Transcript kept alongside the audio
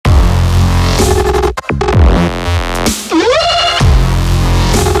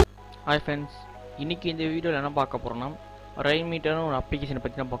Hi friends, இன்னைக்கு இந்த வீடியோல என்ன பார்க்க போறோம்னா Rainmeterனு ஒரு அப்ளிகேஷனை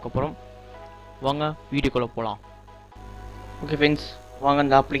பத்தி தான் பார்க்க போறோம். வாங்க வீடியோக்குள்ள போலாம். ஓகே फ्रेंड्स, வாங்க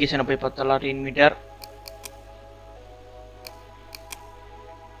இந்த அப்ளிகேஷனை போய் பார்த்தலாம். Rainmeter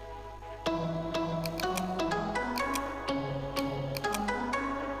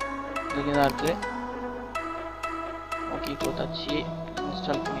இங்க தான் இருக்கு. ஓகே கொடுத்தாச்சு,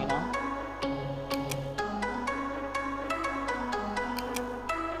 இன்ஸ்டால் பண்ணிடலாம்.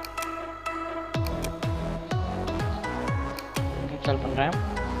 இன்ஸ்டால் பண்றேன்.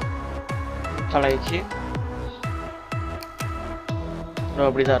 இன்ஸ்டால் ஆயிடுச்சு.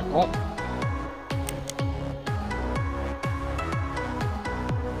 அப்படிதான் இருக்கும்.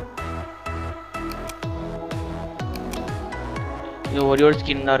 இது ஒரே ஒரு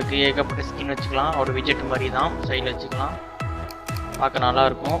ஸ்கின் தான் இருக்கு. ஏகப்பட்ட ஸ்கின் வச்சுக்கலாம். ஒரு விஜெட் மாதிரி தான் சைடில் வச்சுக்கலாம். பார்க்க நல்லா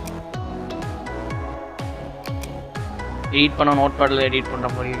இருக்கும். எடிட் பண்ண நோட் பேடில் எடிட்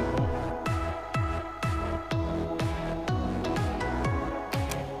பண்ணுற மாதிரி இருக்கும்.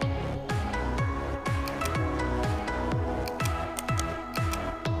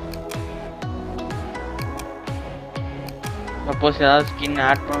 சப்போஸ் ஏதாவது ஸ்கின்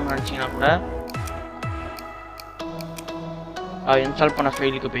ஆட் பண்ணணும்னு நினச்சிங்கன்னா கூட இன்ஸ்டால் பண்ண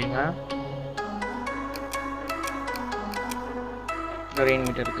ஃபைலுக்கு போய்ங்க.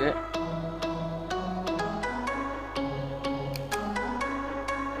 Rainmeter இருக்கு.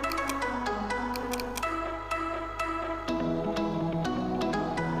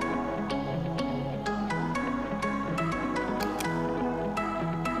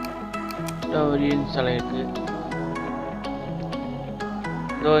 இன்ஸ்டால் ஆயிருக்கு.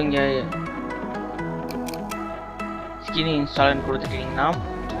 இதோ இங்க ஸ்கின் இன்ஸ்டால் கொடுத்துட்டீங்கன்னா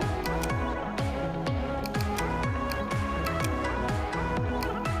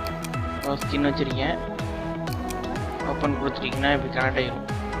ஸ்கின் வச்சிருக்கேன். ஓப்பன் கொடுத்துட்டீங்கன்னா இப்படி கனெக்ட் ஆகிடும்.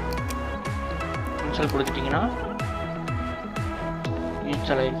 இன்ஸ்டால் கொடுத்துட்டீங்கன்னா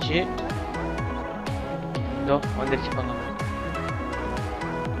இன்ஸ்டால் ஆயிடுச்சு. இதோ வந்துருச்சு பாங்க.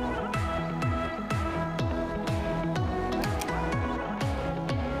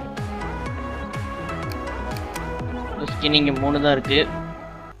 ஸ்கின் இங்கே 3 தான் இருக்கு.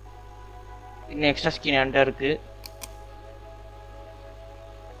 இன்னும் எக்ஸ்ட்ரா ஸ்கின் என்கிட்ட இருக்கு.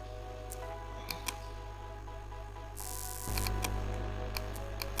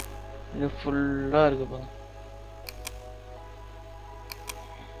 இது ஃபுல்லா இருக்கு பாருங்க.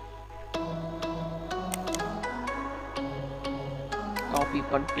 காப்பி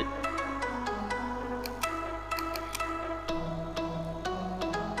பண்ணிட்டு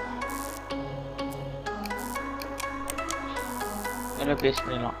பேஸ்ட்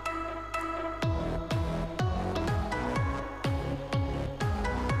பண்ணிடலாம்.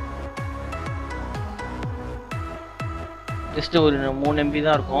 ஜஸ்ட் ஒரு 3 MB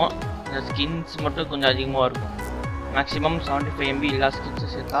தான் இருக்கும். இந்த ஸ்கின்ஸ் மட்டும் கொஞ்சம் அதிகமாக இருக்கும். மேக்ஸிமம் 75 MB எல்லா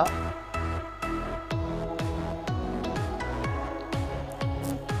ஸ்கின்ஸும் சேர்த்தா.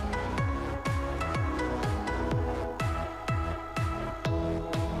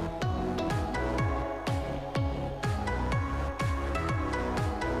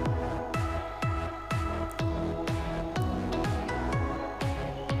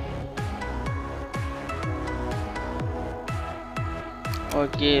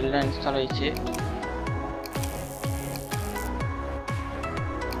 ஓகே, எல்லாம் இன்ஸ்டால் ஆயிடுச்சு.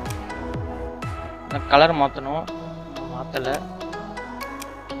 கலர் மாற்றணும், மாற்றலை.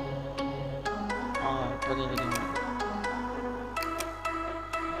 இப்போதைக்கு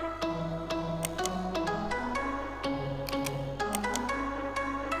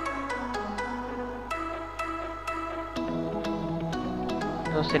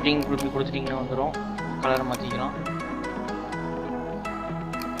செட்டிங் கொடுத்துட்டிங்கன்னா வந்துடும். கலரை மாற்றிக்கலாம்.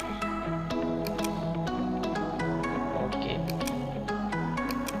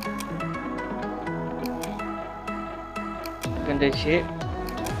 வந்துச்சு.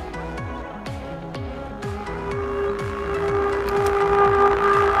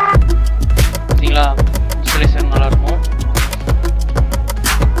 பார்த்தீங்களா, விசுவலைசேஷன் நல்லா இருக்கும்.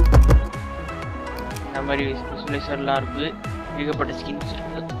 இந்த மாதிரி விசுவலைசர்லாம் இருக்கு. ஏகப்பட்ட ஸ்கின்ஸ்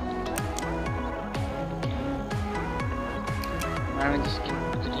இருக்கு. மேனேஜ் ஸ்கின்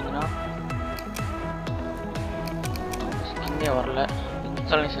கொடுத்துட்டீங்கன்னா ஸ்கின்னே வரல.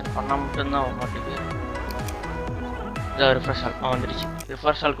 இன்ஸ்டாலேஷன் பண்ணால் மட்டும்தான் வர மாட்டேங்குது. ரிஃப்ரெஷ் ஆல் வந்துடுச்சு.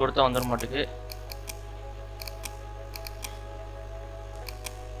 ரிஃப்ரெஷ் ஆல் கொடுத்தா வந்துட மாட்டேங்குது.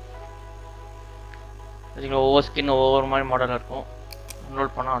 ஒவ்வொரு ஸ்கின் ஒவ்வொரு மாதிரி மாடலாக இருக்கும்.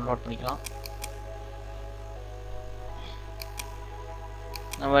 அன்லோட் பண்ணால் அன்லோட் பண்ணிக்கலாம்.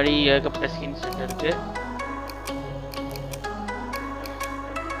 இந்த மாதிரி ஏகப்பட்ட ஸ்கின் செட் இருக்குது.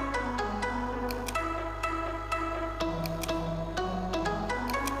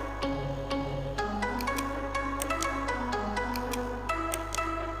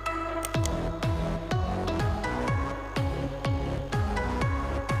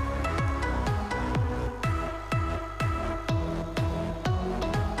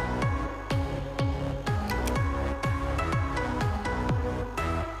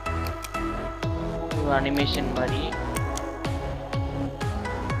 அனிமேஷன் மாதிரி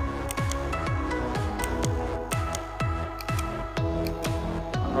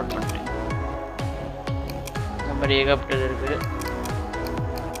நோட் பண்ணுறேன். இந்த மாதிரி ஏகப்பட்டது இருக்குது.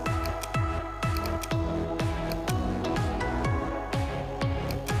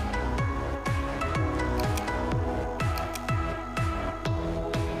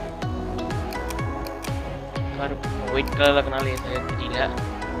 ஒயிட் கலர்ல இருக்கனால எதுவும் தெரியல.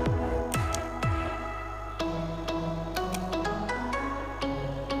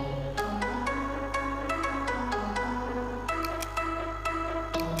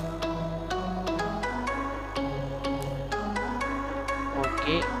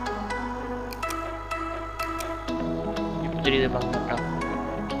 ஓகே, இப்போ தெரியுது பாருங்க.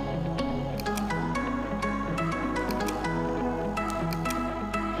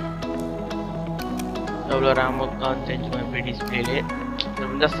 எவ்வளோ ரேம் தெரிஞ்சுக்கணும் எப்படி டிஸ்பிளேலே. இந்த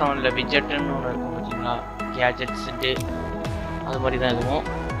விண்டோஸ் 7ல் விஜெட்டுன்னு ஒன்று இருக்கும் பார்த்தீங்களா, கேஜெட்ஸுட்டு அது மாதிரி தான் இதுவும்.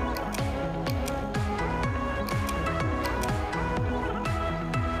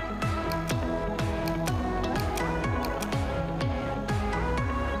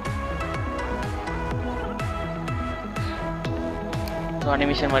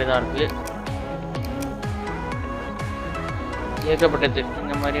 அனிமேஷன் மாதிரி தான் இருக்குது. ஏகப்பட்டது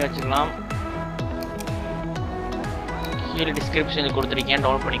இந்த மாதிரி வச்சுக்கலாம். கீழே டிஸ்கிரிப்ஷனில் கொடுத்துருக்கேன்,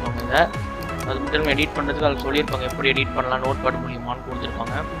 டவுன்லோட் பண்ணிக்கோங்க. இதை அது மட்டும் எடிட் பண்ணுறதுக்கு அதில் சொல்லியிருப்பாங்க எப்படி எடிட் பண்ணலாம், நோட் பேட் மூலியமானு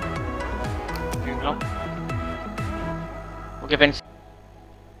கொடுத்துருப்பாங்க. ஓகேங்களா? ஓகே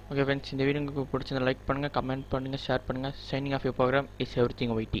ஃப்ரெண்ட்ஸ், இந்த வீடியோ உங்களுக்கு பிடிச்சிருந்தா லைக் பண்ணுங்கள், கமெண்ட் பண்ணுங்கள், ஷேர் பண்ணுங்கள். Signing off your program is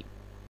everything YT.